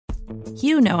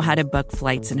You know how to book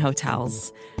flights and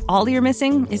hotels. All you're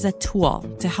missing is a tool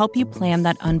to help you plan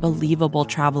that unbelievable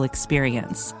travel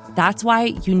experience. That's why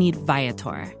you need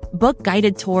Viator. Book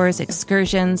guided tours,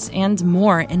 excursions, and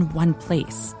more in one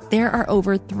place. There are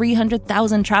over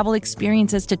 300,000 travel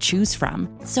experiences to choose from,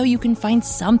 so you can find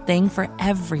something for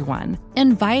everyone.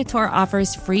 And Viator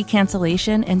offers free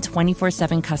cancellation and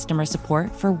 24/7 customer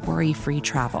support for worry-free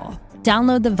travel.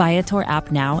 Download the Viator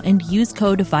app now and use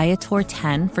code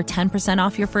Viator10 for 10%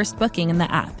 off your first booking in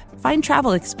the app. Find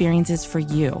travel experiences for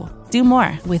you. Do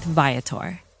more with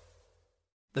Viator.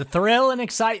 The thrill and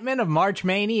excitement of March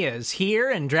Mania is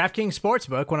here, and DraftKings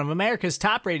Sportsbook, one of America's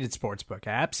top-rated sportsbook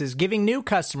apps, is giving new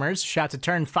customers a shot to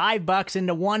turn $5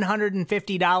 into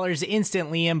 $150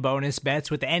 instantly in bonus bets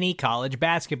with any college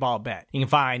basketball bet. You can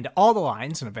find all the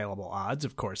lines and available odds,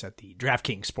 of course, at the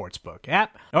DraftKings Sportsbook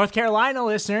app. North Carolina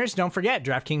listeners, don't forget,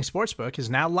 DraftKings Sportsbook is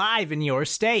now live in your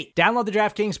state. Download the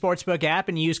DraftKings Sportsbook app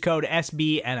and use code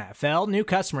SBNFL. New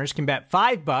customers can bet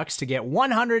 $5 to get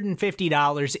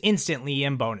 $150 instantly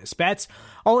in bonus bets,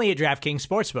 only at DraftKings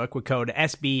Sportsbook with code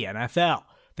SBNFL.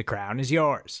 The crown is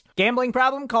yours. Gambling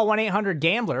problem? Call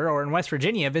 1-800-GAMBLER, or in West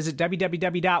Virginia, visit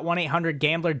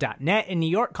www.1800gambler.net. In New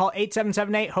York, call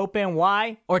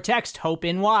 8778-HOPE-NY or text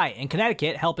HOPE-NY. In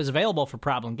Connecticut, help is available for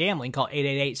problem gambling. Call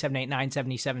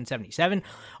 888-789-7777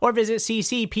 or visit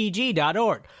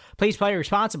ccpg.org. Please play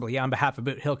responsibly on behalf of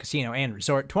Boot Hill Casino and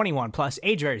Resort. 21 plus,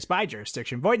 age varies by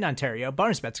jurisdiction. Void in Ontario.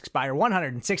 Bonus bets expire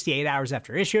 168 hours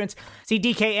after issuance. See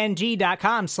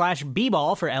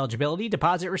dkng.com/bball for eligibility,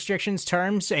 deposit restrictions,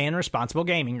 terms, and responsible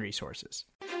gaming resources.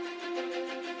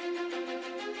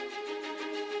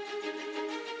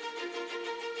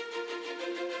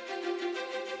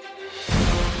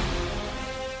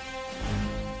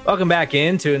 Welcome back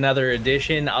into another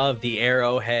edition of the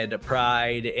Arrowhead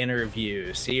Pride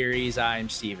interview series. I'm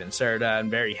Steven Serta.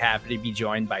 I'm very happy to be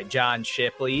joined by John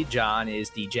Shipley. John is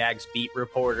the Jags beat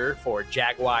reporter for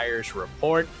Jaguars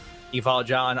Report. You can follow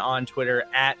John on Twitter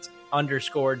at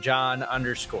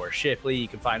 _John_Shipley. You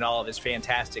can find all of his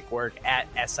fantastic work at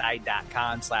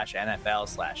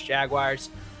si.com/NFL/Jaguars.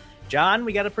 John,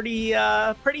 we got a pretty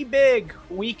big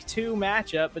week 2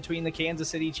 matchup between the Kansas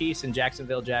City Chiefs and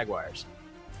Jacksonville Jaguars.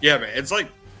 Yeah, man, it's like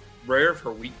rare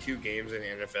for week 2 games in the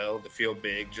NFL to feel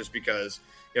big just because,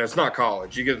 it's not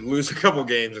college. You could lose a couple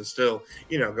games and still,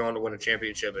 go on to win a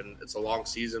championship, and it's a long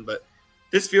season. But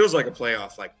this feels like a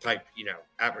playoff type,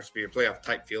 atmosphere, playoff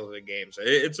type feel of the game. So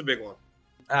it's a big one.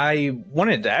 I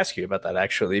wanted to ask you about that,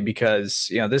 actually,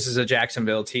 because, this is a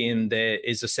Jacksonville team that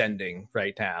is ascending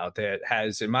right now, that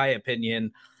has, in my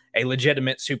opinion, a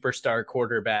legitimate superstar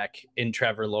quarterback in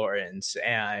Trevor Lawrence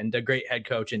and a great head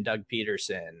coach in Doug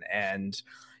Peterson. And,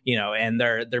 and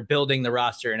they're building the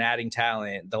roster and adding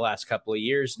talent the last couple of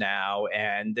years now.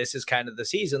 And this is kind of the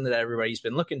season that everybody's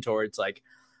been looking towards. Like,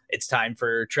 it's time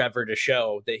for Trevor to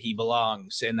show that he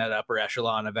belongs in that upper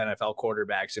echelon of NFL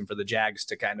quarterbacks and for the Jags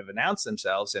to kind of announce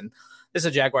themselves. And this is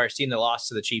a Jaguars team that lost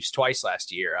to the Chiefs twice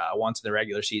last year, once in the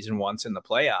regular season, once in the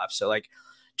playoffs. So,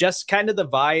 just kind of the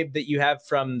vibe that you have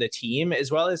from the team,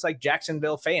 as well as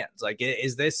Jacksonville fans.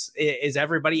 Is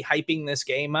everybody hyping this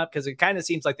game up? Because it kind of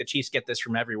seems like the Chiefs get this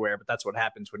from everywhere, but that's what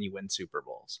happens when you win Super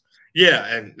Bowls. Yeah,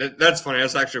 and that's funny.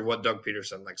 That's actually what Doug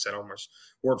Peterson said almost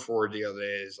word for word the other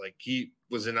day. Is he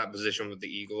was in that position with the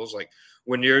Eagles.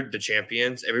 When you're the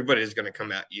champions, everybody's going to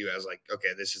come at you as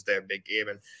okay, this is their big game.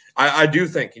 And I do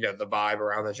think the vibe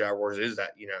around the Jaguars is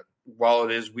that while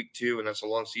it is week 2 and that's a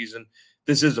long season,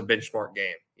 this is a benchmark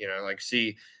game,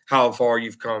 see how far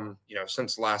you've come,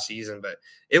 since last season. But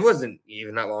it wasn't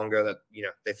even that long ago that,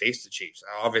 they faced the Chiefs.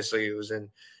 Obviously, it was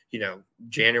in,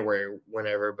 January,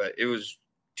 whenever, but it was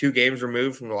 2 games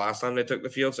removed from the last time they took the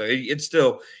field. So it's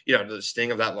still, the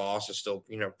sting of that loss is still,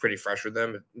 pretty fresh with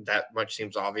them. That much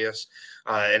seems obvious.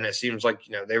 And it seems like,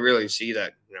 they really see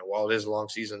that, while it is a long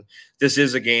season, this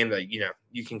is a game that,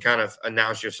 you can kind of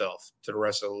announce yourself to the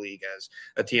rest of the league as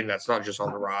a team that's not just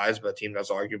on the rise, but a team that's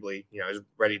arguably, is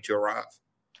ready to arrive.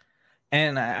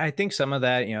 And I think some of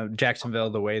that, Jacksonville,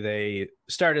 the way they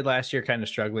started last year kind of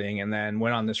struggling and then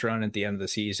went on this run at the end of the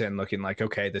season looking like,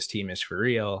 okay, this team is for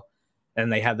real.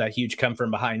 And they have that huge come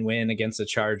from behind win against the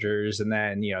Chargers. And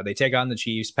then, they take on the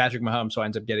Chiefs. Patrick Mahomes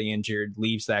winds up getting injured,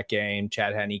 leaves that game.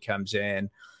 Chad Henne comes in.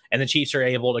 And the Chiefs are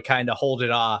able to kind of hold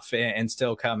it off and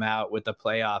still come out with the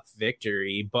playoff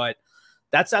victory. But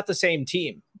that's not the same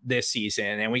team this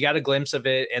season. And we got a glimpse of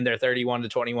it in their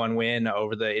 31-21 win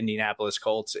over the Indianapolis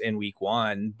Colts in week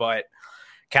 1. But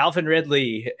Calvin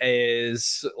Ridley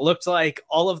looked like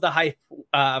all of the hype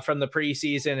from the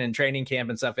preseason and training camp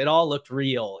and stuff. It all looked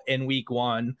real in week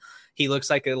 1. He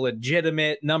looks like a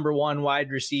legitimate number one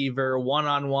wide receiver,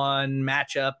 one-on-one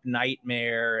matchup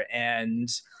nightmare. And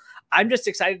I'm just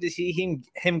excited to see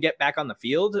him get back on the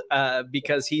field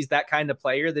because he's that kind of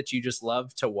player that you just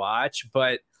love to watch.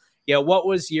 But yeah, what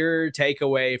was your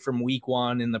takeaway from week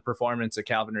one in the performance that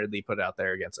Calvin Ridley put out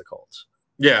there against the Colts?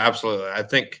 Yeah, absolutely. I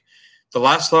think the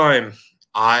last time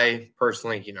I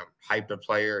personally, hyped a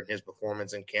player and his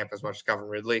performance in camp as much as Calvin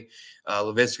Ridley,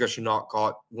 Laviska Shenault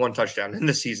caught one touchdown in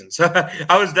the season. So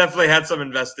I was definitely had some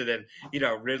invested in,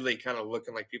 Ridley kind of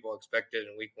looking like people expected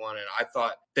in week one. And I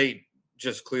thought they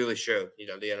just clearly showed,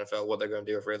 the NFL, what they're going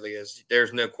to do with Ridley is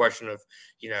there's no question of,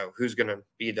 who's going to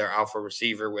be their alpha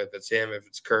receiver, if it's him, if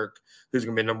it's Kirk, who's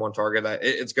going to be number one target.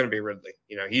 It's going to be Ridley.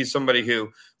 He's somebody who,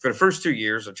 for the first 2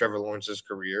 years of Trevor Lawrence's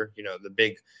career, the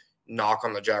big knock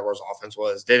on the Jaguars offense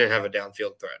was they didn't have a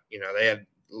downfield threat. They had,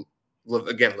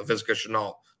 again, Laviska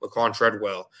Shenault, Laquan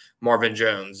Treadwell, Marvin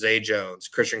Jones, Zay Jones,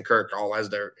 Christian Kirk, all as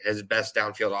his best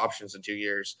downfield options in 2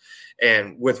 years.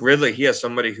 And with Ridley, he has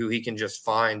somebody who he can just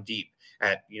find deep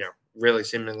at, really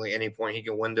seemingly any point. He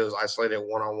can win those isolated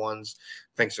one-on-ones,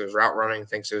 thanks to his route running,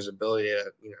 thanks to his ability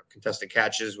to, contested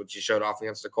catches, which he showed off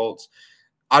against the Colts.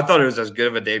 I thought it was as good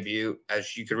of a debut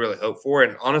as you could really hope for.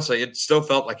 And honestly, it still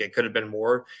felt like it could have been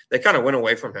more. They kind of went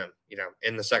away from him,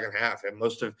 in the second half. And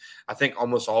I think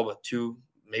almost all but 2,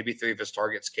 maybe 3 of his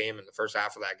targets came in the first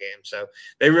half of that game. So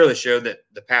they really showed that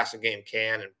the passing game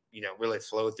can and, really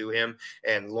flow through him.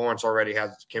 And Lawrence already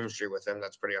has chemistry with him.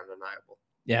 That's pretty undeniable.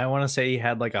 Yeah, I want to say he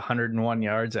had like 101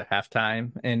 yards at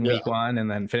halftime in week one and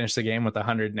then finished the game with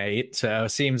 108. So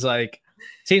seems like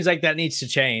that needs to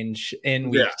change in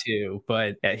week two.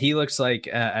 But yeah, he looks like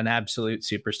an absolute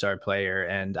superstar player.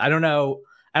 And I don't know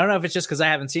if it's just because I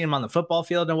haven't seen him on the football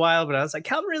field in a while, but I was like,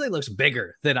 Calvin really looks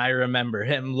bigger than I remember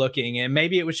him looking. And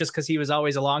maybe it was just because he was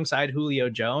always alongside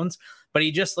Julio Jones, but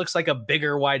he just looks like a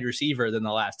bigger wide receiver than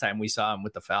the last time we saw him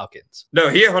with the Falcons. No,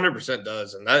 he 100%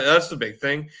 does. And that's the big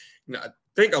thing. I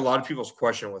think a lot of people's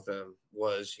question with him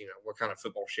was, what kind of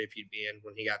football shape he'd be in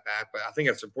when he got back. But I think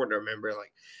it's important to remember,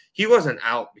 he wasn't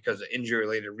out because of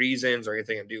injury-related reasons or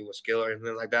anything to do with skill or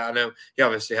anything like that. I know he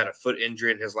obviously had a foot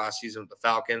injury in his last season with the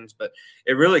Falcons, but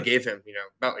it really gave him,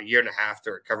 about a year and a half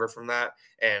to recover from that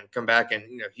and come back. And,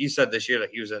 he said this year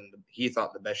that he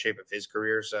thought the best shape of his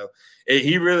career. So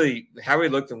how he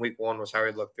looked in week one was how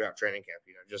he looked throughout training camp.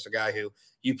 Just a guy who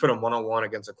you put him one-on-one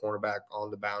against a cornerback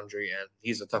on the boundary, and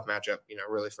he's a tough matchup,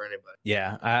 really for anybody.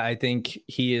 Yeah, I think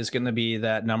he is going to be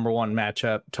that number one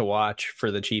matchup to watch for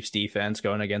the Chiefs defense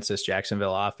going against this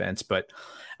Jacksonville offense. But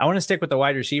I want to stick with the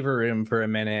wide receiver room for a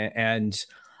minute. And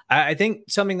I think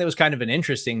something that was kind of an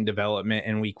interesting development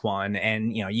in week one,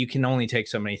 and, you can only take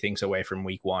so many things away from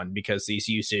week one because these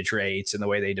usage rates and the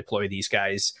way they deploy these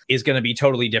guys is going to be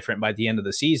totally different by the end of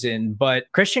the season.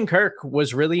 But Christian Kirk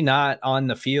was really not on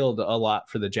the field a lot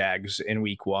for the Jags in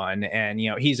week one. And,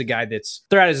 he's a guy that's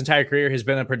throughout his entire career has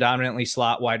been a predominantly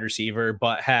slot wide receiver,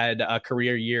 but had a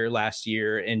career year last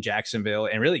year in Jacksonville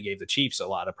and really gave the Chiefs a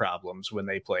lot of problems when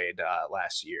they played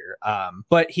last year.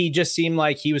 But he just seemed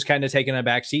like he was kind of taking a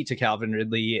backseat to Calvin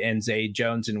Ridley and Zay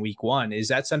Jones in week one. Is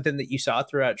that something that you saw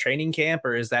throughout training camp,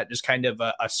 or is that just kind of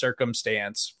a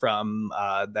circumstance from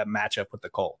that matchup with the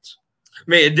Colts? I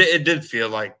mean, it did feel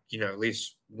like, at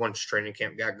least once training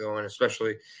camp got going,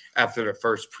 especially after the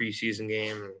first preseason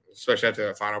game, especially after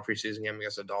the final preseason game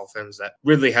against the Dolphins, that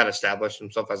Ridley had established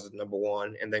himself as the number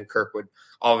one, and then Kirk would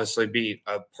obviously be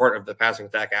a part of the passing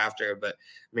attack after. But,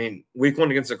 I mean, week one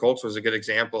against the Colts was a good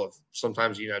example of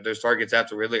sometimes, those targets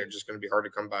after Ridley are just going to be hard to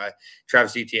come by.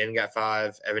 Travis Etienne got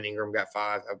 5, Evan Ingram got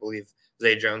 5, I believe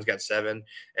Zay Jones got 7,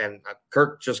 and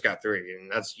Kirk just got 3.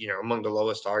 And that's, among the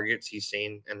lowest targets he's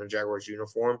seen in the Jaguars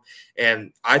uniform.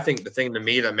 And I think the thing to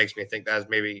me that makes me think that is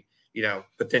maybe,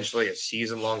 potentially a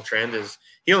season-long trend is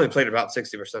he only played about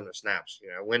 60% of the snaps.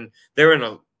 When they're in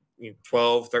a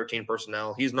 12, 13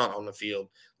 personnel, he's not on the field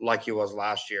like he was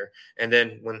last year. And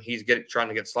then when he's trying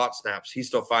to get slot snaps, he's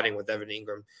still fighting with Evan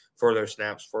Ingram for those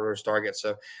snaps, for those targets.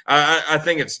 So I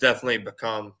think it's definitely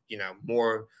become,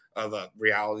 more of a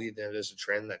reality than it is a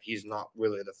trend that he's not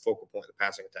really the focal point of the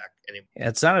passing attack anymore. Yeah,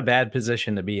 it's not a bad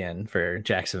position to be in for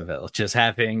Jacksonville, just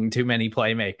having too many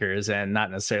playmakers and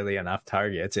not necessarily enough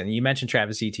targets. And you mentioned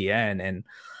Travis Etienne, and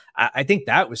I think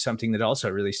that was something that also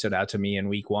really stood out to me in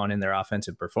week one in their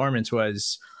offensive performance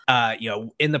was,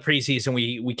 in the preseason,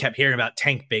 we kept hearing about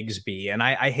Tank Bigsby, and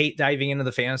I hate diving into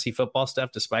the fantasy football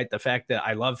stuff, despite the fact that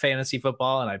I love fantasy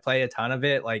football and I play a ton of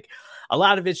it. Like, a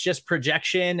lot of it's just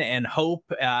projection and hope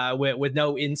with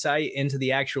no insight into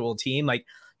the actual team. Like,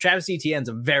 Travis Etienne's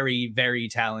a very, very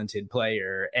talented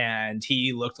player, and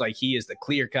he looked like he is the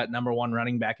clear-cut number one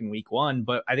running back in week 1.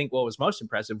 But I think what was most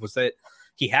impressive was that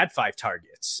he had 5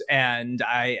 targets, and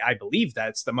I believe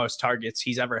that's the most targets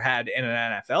he's ever had in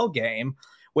an NFL game,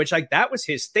 which like that was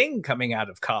his thing coming out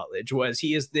of college, was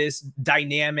he is this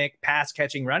dynamic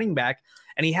pass-catching running back,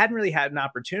 and he hadn't really had an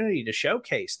opportunity to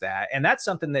showcase that. And that's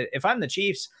something that if I'm the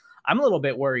Chiefs, I'm a little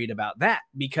bit worried about that,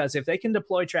 because if they can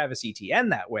deploy Travis Etienne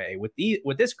that way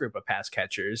with this group of pass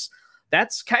catchers,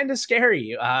 that's kind of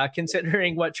scary,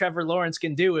 considering what Trevor Lawrence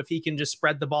can do if he can just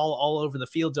spread the ball all over the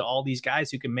field to all these guys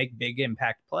who can make big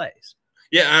impact plays.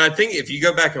 Yeah, and I think if you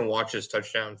go back and watch his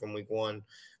touchdown from week 1,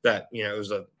 that, it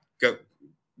was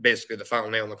basically the final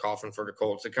nail in the coffin for the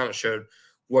Colts. It kind of showed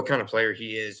what kind of player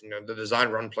he is. The design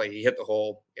run play, he hit the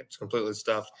hole, it's completely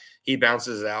stuffed. He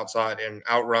bounces it outside and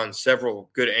outruns several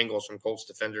good angles from Colts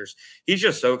defenders. He's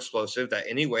just so explosive that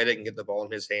any way they can get the ball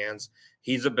in his hands,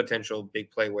 he's a potential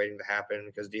big play waiting to happen,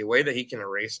 because the way that he can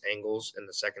erase angles in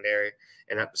the secondary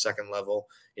and at the second level,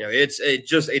 it's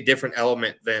just a different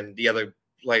element than the other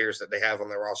players that they have on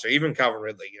their roster. Even Calvin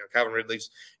Ridley, Calvin Ridley's,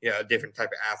 a different type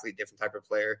of athlete, different type of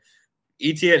player.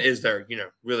 Etienne is their,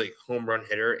 really home run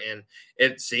hitter. And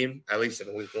it seemed, at least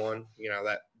in week 1,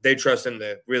 that they trust him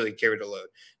to really carry the load.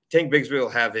 Tank Bigsby will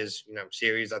have his,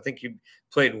 series. I think he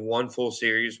played 1 full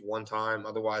series one time.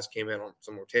 Otherwise came in on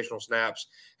some rotational snaps,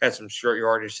 had some short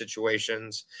yardage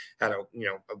situations, had a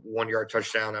 1-yard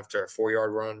touchdown after a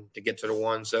 4-yard run to get to the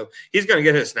 1. So he's going to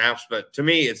get his snaps. But to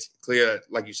me, it's clear that,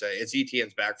 like you say, it's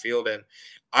Etienne's backfield. And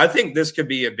I think this could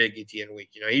be a big Etienne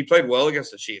week. He played well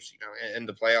against the Chiefs, in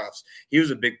the playoffs. He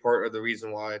was a big part of the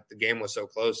reason why the game was so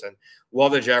close. And while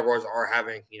the Jaguars are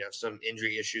having, some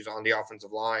injury issues on the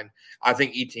offensive line, I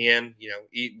think Etienne,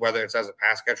 whether it's as a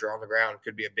pass catcher or on the ground,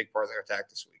 could be a big part of their attack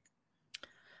this week.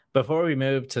 Before we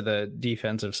move to the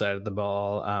defensive side of the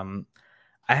ball,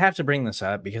 I have to bring this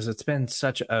up because it's been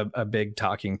such a big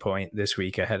talking point this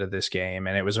week ahead of this game.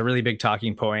 And it was a really big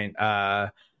talking point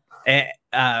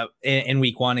in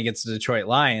week 1 against the Detroit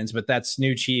Lions, but that's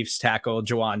new Chiefs tackle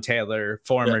Jawan Taylor,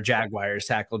 former Jaguars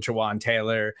tackle Jawan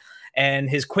Taylor, and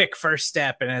his quick first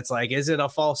step. And it's like, is it a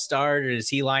false start, or is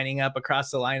he lining up across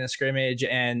the line of scrimmage?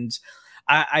 And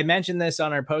I mentioned this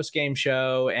on our post-game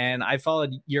show, and I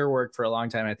followed your work for a long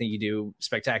time. I think you do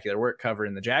spectacular work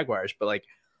covering the Jaguars, but like,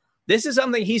 this is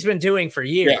something he's been doing for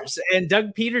years. Yeah. And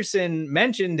Doug Peterson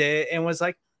mentioned it and was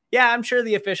like, yeah, I'm sure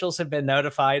the officials have been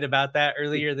notified about that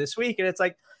earlier this week. And it's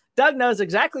like, Doug knows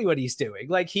exactly what he's doing.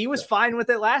 Like, he was fine with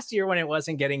it last year when it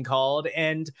wasn't getting called.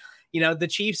 And, the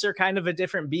Chiefs are kind of a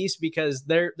different beast because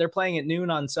they're playing at noon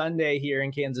on Sunday here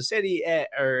in Kansas City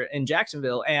or in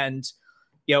Jacksonville. And,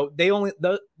 they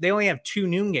only have 2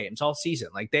 noon games all season.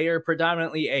 Like, they are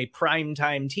predominantly a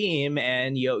primetime team,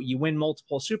 and, you win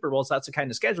multiple Super Bowls. That's the kind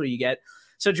of schedule you get.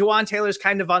 So Jawan Taylor's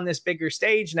kind of on this bigger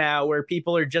stage now where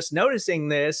people are just noticing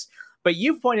this, but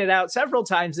you've pointed out several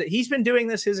times that he's been doing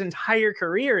this his entire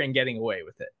career and getting away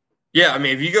with it. Yeah, I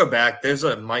mean, if you go back, there's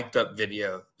a mic'd up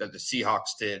video that the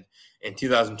Seahawks did in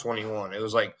 2021. It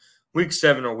was like week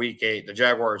 7 or week 8, the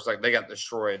Jaguars, they got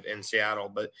destroyed in Seattle.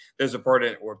 But there's a part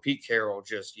in it where Pete Carroll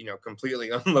just, completely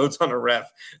unloads on a ref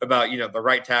about, the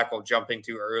right tackle jumping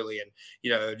too early. And,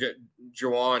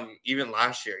 Jawan, even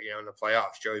last year, in the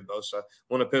playoffs, Joey Bosa,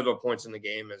 one of the pivotal points in the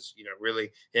game is,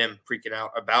 really him freaking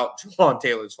out about Jawan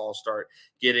Taylor's false start,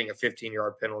 getting a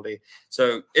 15-yard penalty.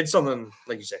 So it's something,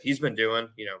 like you said, he's been doing,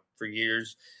 for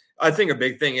years. I think a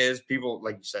big thing is people,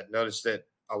 like you said, noticed it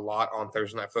a lot on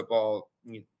Thursday Night Football.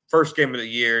 First game of the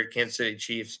year, Kansas City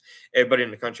Chiefs. Everybody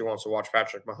in the country wants to watch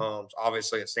Patrick Mahomes.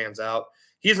 Obviously, it stands out.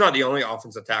 He's not the only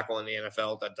offensive tackle in the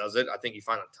NFL that does it. I think you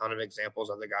find a ton of examples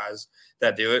of the guys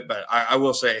that do it. But I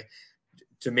will say,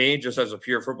 to me, just as a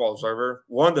pure football observer,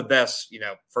 one of the best,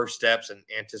 first steps and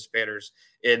anticipators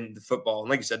in the football. And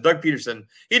like you said, Doug Peterson,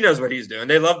 he knows what he's doing.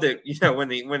 They loved it, when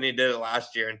they did it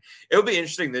last year. And it'll be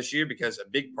interesting this year because a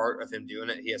big part of him doing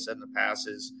it, he has said in the past,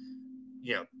 is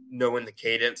knowing the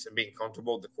cadence and being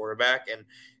comfortable with the quarterback. And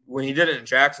when he did it in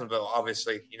Jacksonville,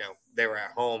 obviously, they were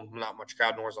at home, not much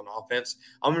crowd noise on offense.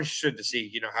 I'm interested to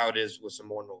see, how it is with some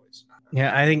more noise.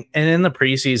 Yeah, I think, and in the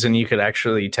preseason, you could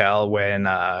actually tell when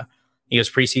it was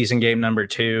preseason game number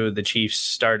 2, the Chiefs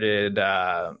started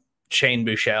Shane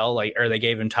Buechele, or they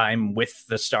gave him time with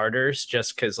the starters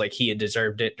just because he had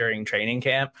deserved it during training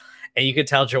camp. And you could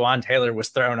tell Jawan Taylor was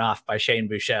thrown off by Shane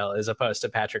Buechele as opposed to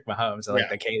Patrick Mahomes and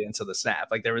the cadence of the snap.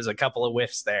 There was a couple of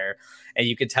whiffs there, and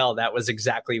you could tell that was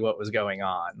exactly what was going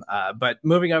on. But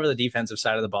moving over to the defensive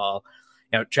side of the ball,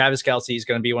 Travis Kelce is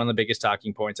going to be one of the biggest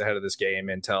talking points ahead of this game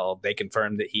until they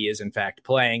confirm that he is in fact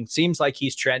playing. Seems like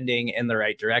he's trending in the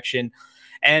right direction.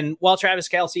 And while Travis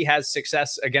Kelce has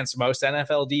success against most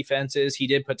NFL defenses, he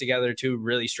did put together 2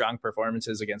 really strong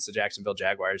performances against the Jacksonville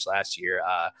Jaguars last year.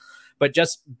 But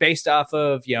just based off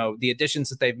of, the additions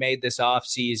that they've made this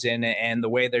offseason and the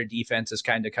way their defense is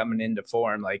kind of coming into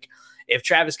form, like if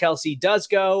Travis Kelce does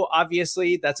go,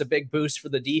 obviously that's a big boost for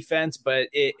the defense. But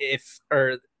if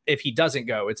he doesn't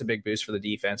go, it's a big boost for the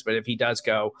defense. But if he does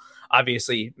go,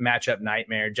 obviously matchup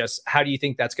nightmare. Just how do you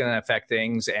think that's going to affect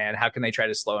things, and how can they try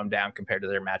to slow him down compared to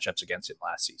their matchups against him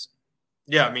last season?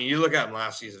 Yeah, I mean, you look at him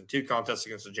last season, 2 contests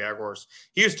against the Jaguars.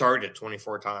 He was targeted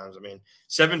 24 times. I mean,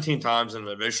 17 times in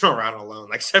the divisional round alone.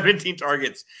 Like 17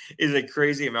 targets is a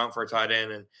crazy amount for a tight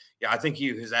end. And yeah, I think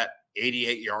he was at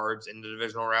 88 yards in the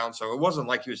divisional round. So it wasn't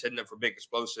like he was hitting it for big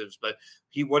explosives, but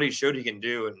what he showed he can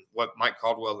do, and what Mike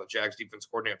Caldwell, the Jags defense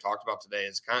coordinator, talked about today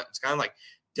is it's kind of like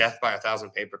death by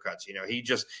 1,000 paper cuts.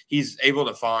 He's able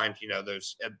to find,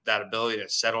 that ability to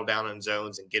settle down in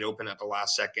zones and get open at the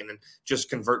last second and just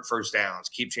convert first downs,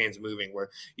 keep chains moving where,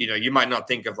 you might not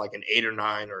think of like an 8 or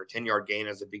 9 or a 10-yard gain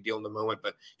as a big deal in the moment,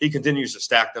 but he continues to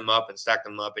stack them up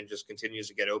and just continues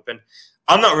to get open.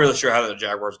 I'm not really sure how the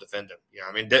Jaguars defend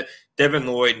him. Devin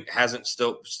Lloyd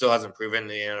still hasn't proven in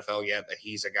the NFL yet that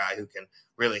he's a guy who can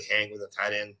really hang with a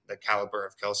tight end the caliber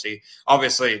of Kelce.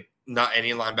 Obviously, not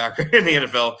any linebacker in the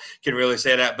NFL can really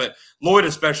say that, but Lloyd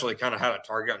especially kind of had a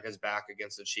target on his back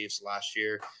against the Chiefs last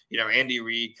year. Andy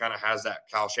Reid kind of has that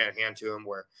Kyle Shanahan to him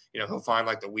where, he'll find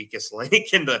like the weakest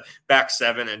link in the back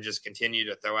 7 and just continue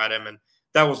to throw at him. And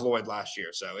that was Lloyd last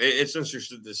year. So it's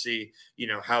interesting to see,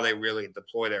 how they really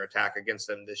deploy their attack against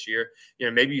them this year.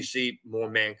 Maybe you see more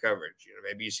man coverage.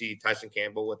 Maybe you see Tyson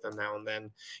Campbell with them now and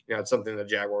then. It's something the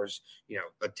Jaguars,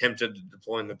 attempted to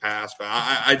deploy in the past. But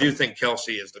I do think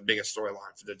Kelce is the biggest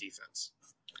storyline for the defense.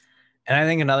 And I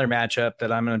think another matchup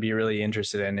that I'm going to be really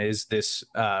interested in is this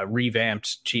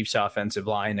revamped Chiefs offensive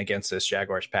line against this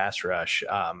Jaguars pass rush.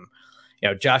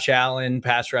 Josh Allen,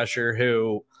 pass rusher,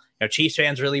 who Chiefs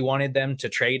fans really wanted them to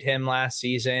trade him last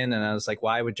season. And I was like,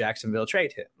 why would Jacksonville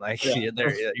trade him? Like,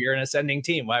 you're an ascending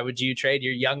team. Why would you trade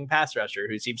your young pass rusher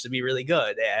who seems to be really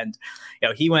good? And,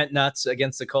 he went nuts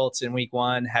against the Colts in week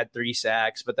 1, had 3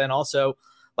 sacks, but then also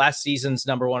last season's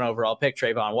number 1 overall pick,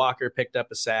 Trayvon Walker, picked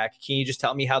up a sack. Can you just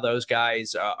tell me how those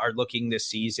guys are looking this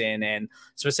season, and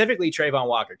specifically Trayvon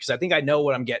Walker? Because I think I know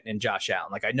what I'm getting in Josh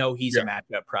Allen. Like, I know he's a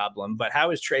matchup problem, but how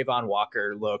has Trayvon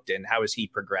Walker looked, and how has he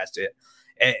progressed it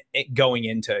going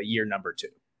into year number 2?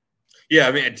 Yeah,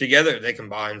 I mean, together they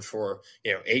combined for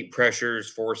 8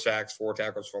 pressures, 4 sacks, 4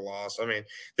 tackles for loss. I mean,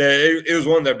 it was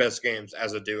one of their best games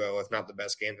as a duo, if not the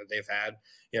best game that they've had.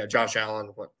 Josh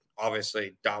Allen,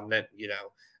 obviously dominant,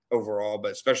 overall,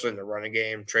 but especially in the running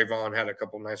game. Trayvon had a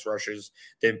couple nice rushes.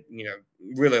 They,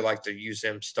 really like to use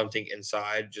him stunting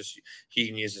inside. Just he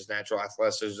can use his natural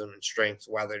athleticism and strength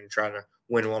rather than trying to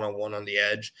win one-on-one on the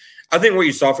edge. I think what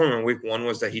you saw from him in week 1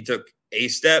 was that he took a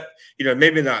step,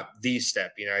 maybe not the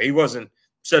step. He wasn't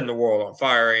setting the world on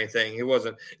fire or anything. He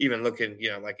wasn't even looking,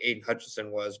 like Aiden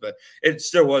Hutchinson was, but it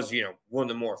still was, one of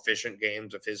the more efficient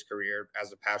games of his career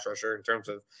as a pass rusher in terms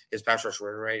of his pass rush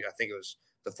win rate. I think it was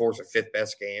the 4th or 5th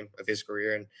best game of his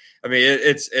career. And I mean,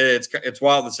 it's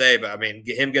wild to say, but I mean,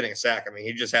 him getting a sack, I mean,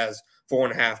 he just has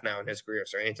 4.5 now in his career.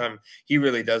 So anytime he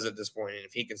really does at this point, and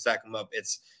if he can stack them up,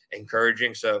 it's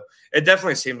encouraging. So it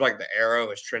definitely seems like the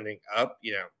arrow is trending up.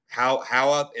 How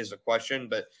up is a question,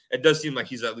 but it does seem like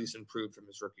he's at least improved from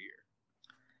his rookie year.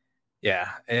 Yeah,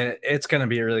 it's going to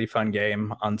be a really fun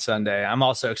game on Sunday. I'm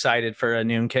also excited for a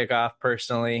noon kickoff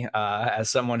personally. As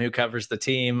someone who covers the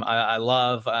team, I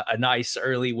love a nice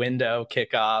early window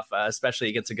kickoff, especially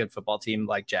against a good football team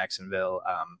like Jacksonville.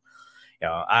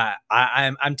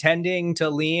 I'm tending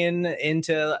to lean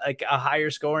into like a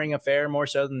higher scoring affair more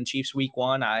so than the Chiefs week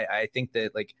 1. I think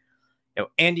that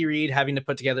Andy Reid having to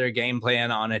put together a game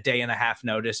plan on a day and a half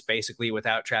notice, basically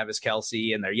without Travis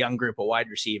Kelce and their young group of wide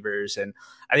receivers. And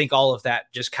I think all of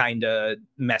that just kind of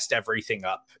messed everything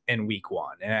up in week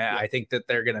 1. And I think that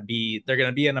they're going to be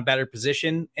in a better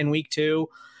position in week 2.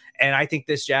 And I think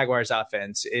this Jaguars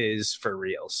offense is for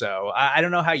real. So I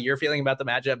don't know how you're feeling about the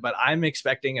matchup, but I'm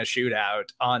expecting a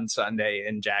shootout on Sunday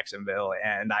in Jacksonville.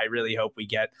 And I really hope we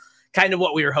get kind of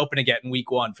what we were hoping to get in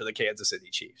week 1 for the Kansas City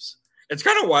Chiefs. It's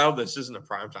kind of wild this isn't a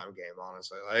primetime game,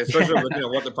 honestly. Especially with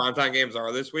what the primetime games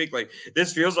are this week.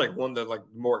 This feels like one of the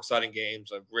more exciting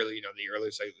games of really the early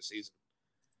stage of the season.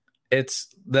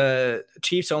 It's the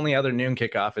Chiefs' only other noon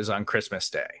kickoff is on Christmas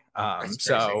Day.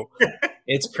 So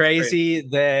it's crazy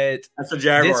that that's a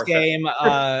Jaguar this game,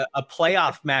 a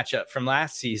playoff matchup from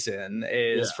last season,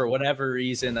 is for whatever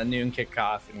reason a noon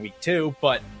kickoff in week 2.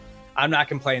 But I'm not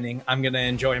complaining. I'm going to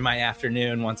enjoy my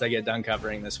afternoon once I get done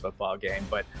covering this football game.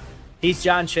 But He's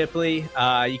John Shipley. You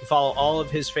can follow all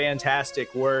of his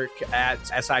fantastic work at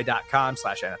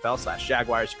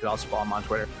si.com/NFL/Jaguars. You can also follow him on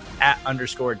Twitter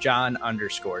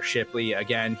 @_John_Shipley.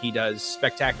 Again, he does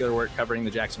spectacular work covering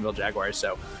the Jacksonville Jaguars.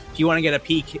 So if you want to get a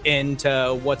peek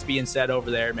into what's being said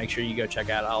over there, make sure you go check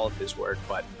out all of his work.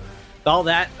 But with all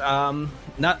that,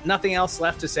 nothing else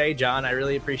left to say, John. I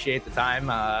really appreciate the time.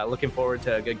 Looking forward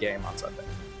to a good game on Sunday.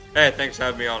 Hey, thanks for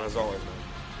having me on as always, man.